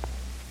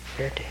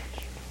 Here it is.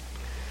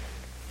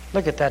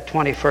 Look at that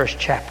 21st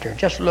chapter.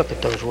 Just look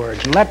at those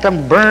words and let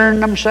them burn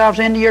themselves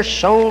into your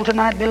soul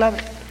tonight,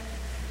 beloved.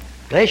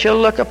 They shall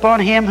look upon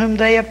Him whom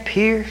they have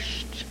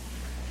pierced.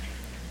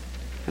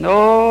 And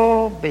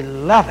oh,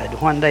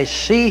 beloved, when they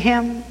see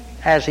Him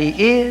as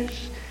He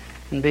is,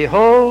 and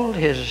behold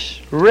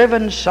His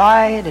riven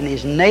side and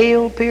His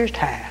nail-pierced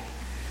hand,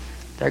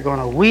 they're going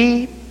to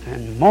weep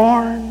and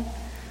mourn.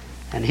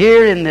 And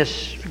here in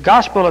this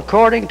Gospel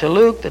according to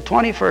Luke, the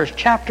 21st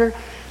chapter,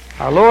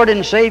 our Lord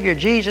and Savior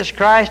Jesus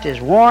Christ is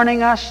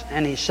warning us,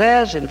 and He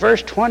says in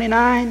verse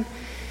 29,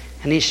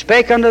 and He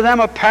spake unto them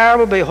a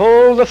parable,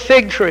 behold the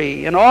fig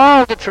tree and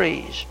all the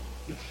trees.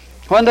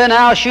 When they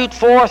now shoot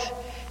forth,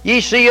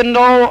 ye see and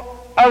know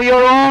of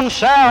your own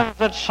selves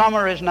that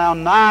summer is now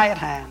nigh at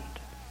hand.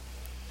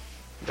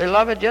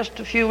 Beloved,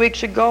 just a few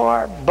weeks ago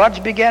our buds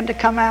began to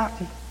come out.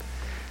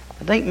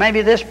 I think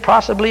maybe this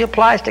possibly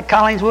applies to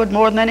Collingswood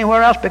more than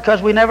anywhere else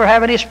because we never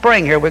have any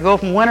spring here. We go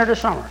from winter to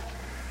summer.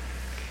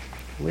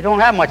 We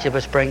don't have much of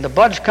a spring. The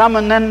buds come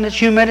and then it's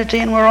humidity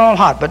and we're all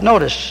hot. But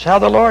notice how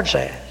the Lord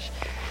says,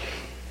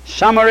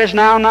 summer is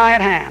now nigh at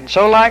hand.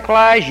 So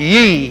likewise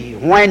ye,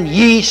 when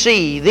ye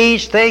see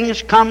these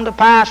things come to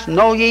pass,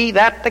 know ye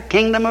that the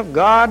kingdom of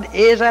God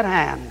is at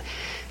hand.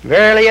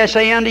 Verily I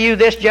say unto you,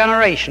 this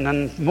generation,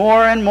 and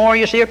more,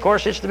 you see, of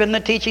course, it's been the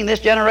teaching,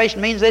 this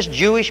generation means this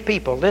Jewish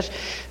people,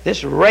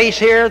 this race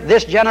here,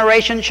 this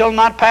generation shall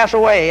not pass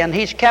away, and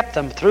He's kept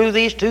them through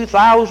these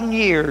 2,000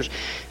 years,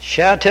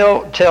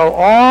 till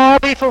all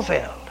be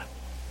fulfilled.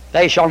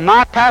 They shall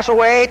not pass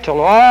away till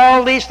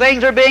all these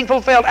things are being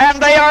fulfilled,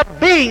 and they are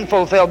being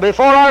fulfilled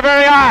before our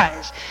very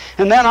eyes.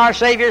 And then our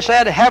Savior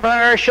said, heaven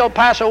and earth shall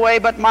pass away,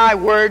 but my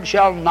word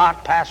shall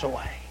not pass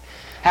away.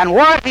 And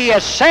what He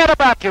has said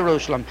about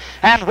Jerusalem,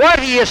 and what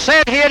He has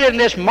said here in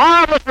this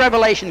marvelous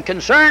revelation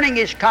concerning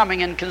His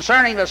coming and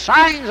concerning the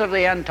signs of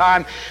the end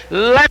time,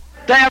 let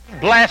them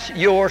bless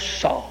your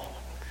soul.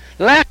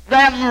 Let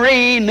them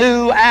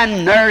renew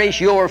and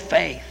nourish your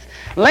faith.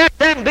 Let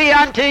them be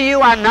unto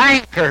you an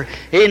anchor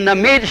in the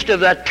midst of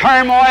the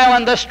turmoil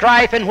and the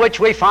strife in which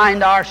we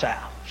find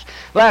ourselves.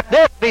 Let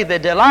this be the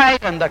delight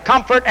and the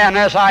comfort, and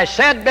as I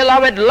said,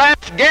 beloved,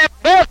 let's get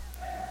this.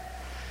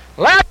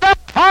 Let them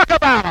talk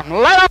about them.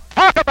 Let them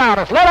talk about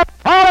us. Let them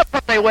call us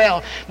what they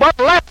will. But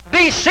let's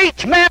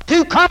beseech men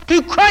to come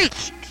to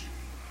Christ,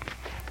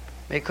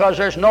 because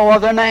there's no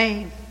other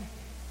name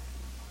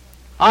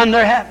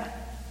under heaven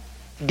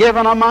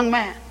given among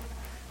men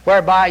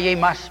whereby ye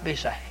must be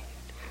saved.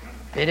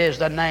 It is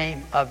the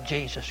name of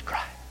Jesus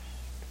Christ.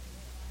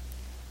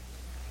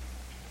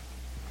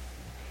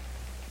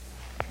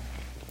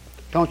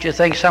 Don't you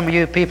think some of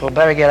you people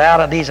better get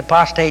out of these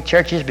apostate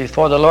churches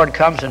before the Lord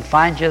comes and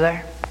finds you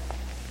there?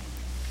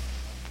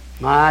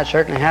 I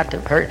certainly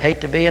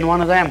hate to be in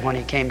one of them when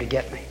He came to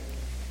get me.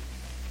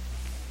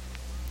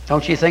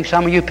 Don't you think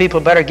some of you people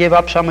better give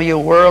up some of your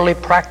worldly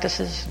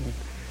practices and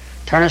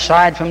turn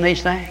aside from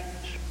these things?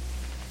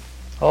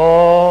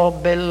 Oh,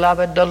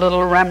 beloved, the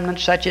little remnant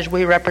such as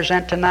we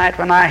represent tonight,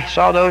 when I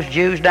saw those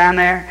Jews down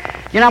there,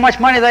 you know how much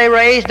money they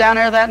raised down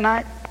there that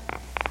night?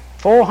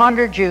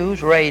 400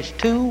 Jews raised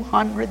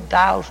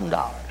 $200,000.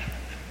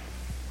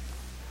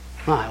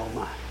 My, oh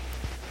my.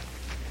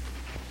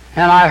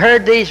 And I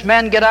heard these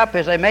men get up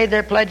as they made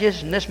their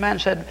pledges, and this man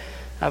said,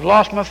 I've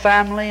lost my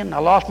family, and I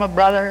lost my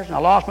brothers, and I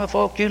lost my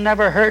folks. You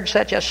never heard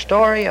such a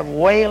story of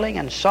wailing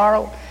and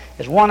sorrow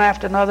as one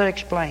after another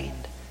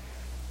explained.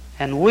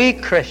 And we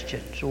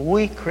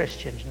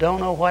Christians don't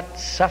know what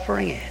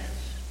suffering is.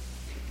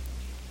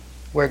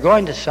 We're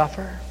going to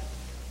suffer.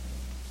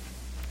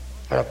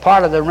 We're a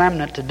part of the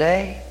remnant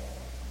today,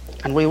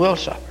 and we will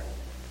suffer.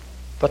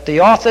 But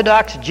the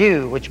Orthodox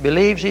Jew, which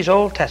believes his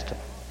Old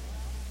Testament,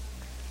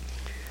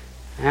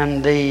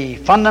 and the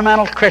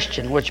fundamental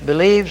Christian, which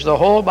believes the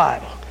whole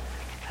Bible,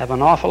 have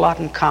an awful lot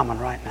in common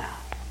right now.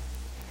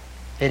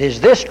 It is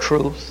this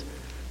truth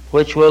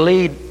which will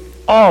lead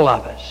all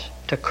of us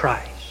to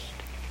Christ,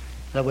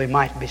 that we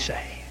might be saved.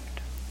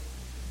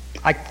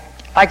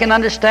 I can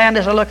understand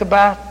as I look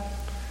about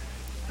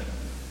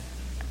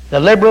the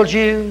liberal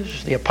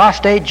Jews, the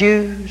apostate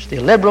Jews, the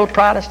liberal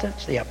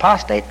Protestants, the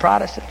apostate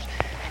Protestants.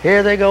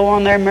 Here they go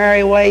on their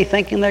merry way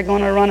thinking they're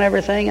going to run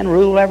everything and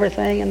rule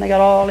everything, and they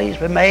got all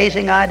these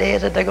amazing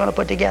ideas that they're going to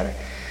put together.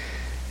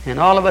 And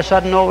all of a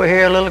sudden over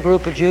here, a little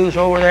group of Jews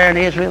over there in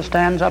Israel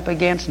stands up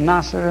against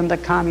Nasser and the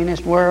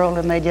communist world,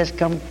 and they just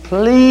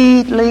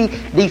completely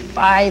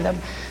defy them.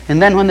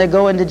 And then when they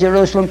go into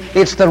Jerusalem,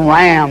 it's the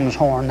ram's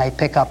horn they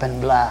pick up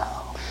and blow.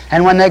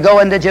 And when they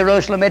go into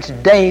Jerusalem, it's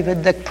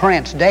David the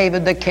prince,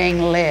 David the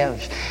king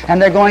lives. And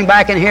they're going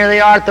back, and here they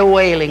are at the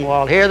Wailing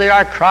Wall. Here they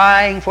are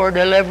crying for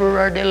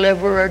deliverer,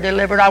 deliverer,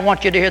 deliverer. I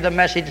want you to hear the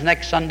message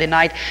next Sunday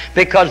night,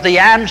 because the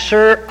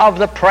answer of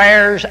the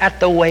prayers at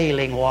the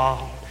Wailing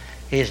Wall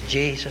is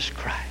Jesus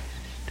Christ.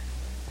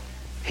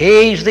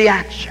 He's the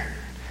answer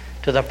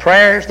to the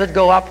prayers that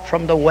go up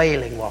from the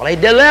Wailing Wall. A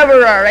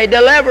deliverer,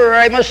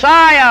 a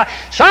Messiah,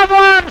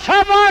 someone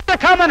to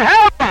come and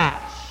help us.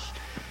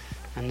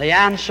 And the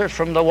answer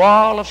from the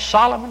wall of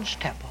Solomon's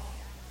temple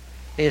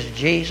is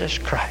Jesus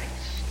Christ,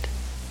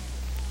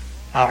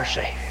 our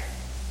Savior.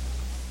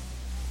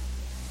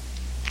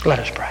 Let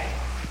us pray.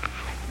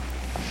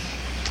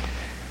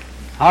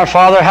 Our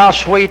Father, how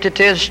sweet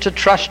it is to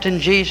trust in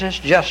Jesus,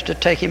 just to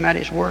take Him at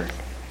His word.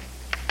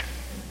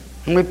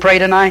 And we pray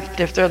tonight,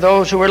 if there are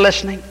those who are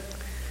listening,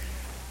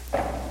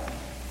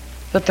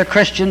 that the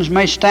Christians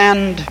may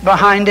stand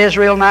behind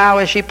Israel now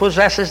as she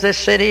possesses this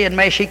city, and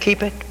may she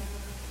keep it.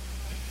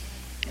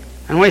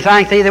 And we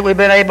thank Thee that we've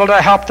been able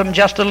to help them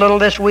just a little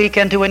this week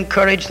and to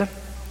encourage them.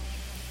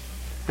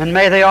 And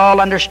may they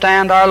all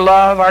understand our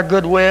love, our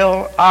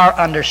goodwill, our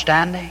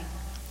understanding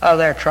of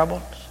their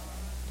troubles.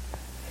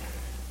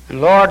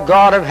 And Lord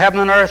God of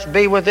heaven and earth,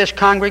 be with this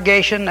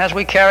congregation as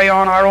we carry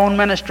on our own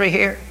ministry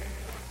here.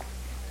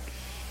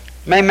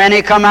 May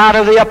many come out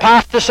of the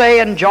apostasy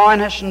and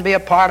join us and be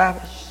a part of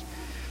us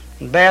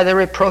and bear the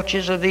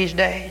reproaches of these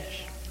days.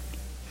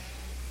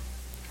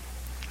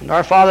 And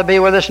our Father, be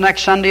with us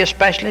next Sunday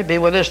especially. Be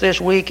with us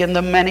this week in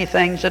the many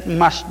things that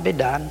must be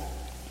done.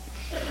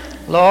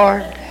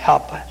 Lord,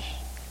 help us.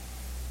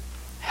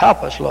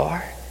 Help us,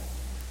 Lord.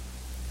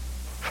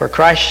 For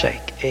Christ's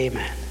sake,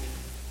 amen.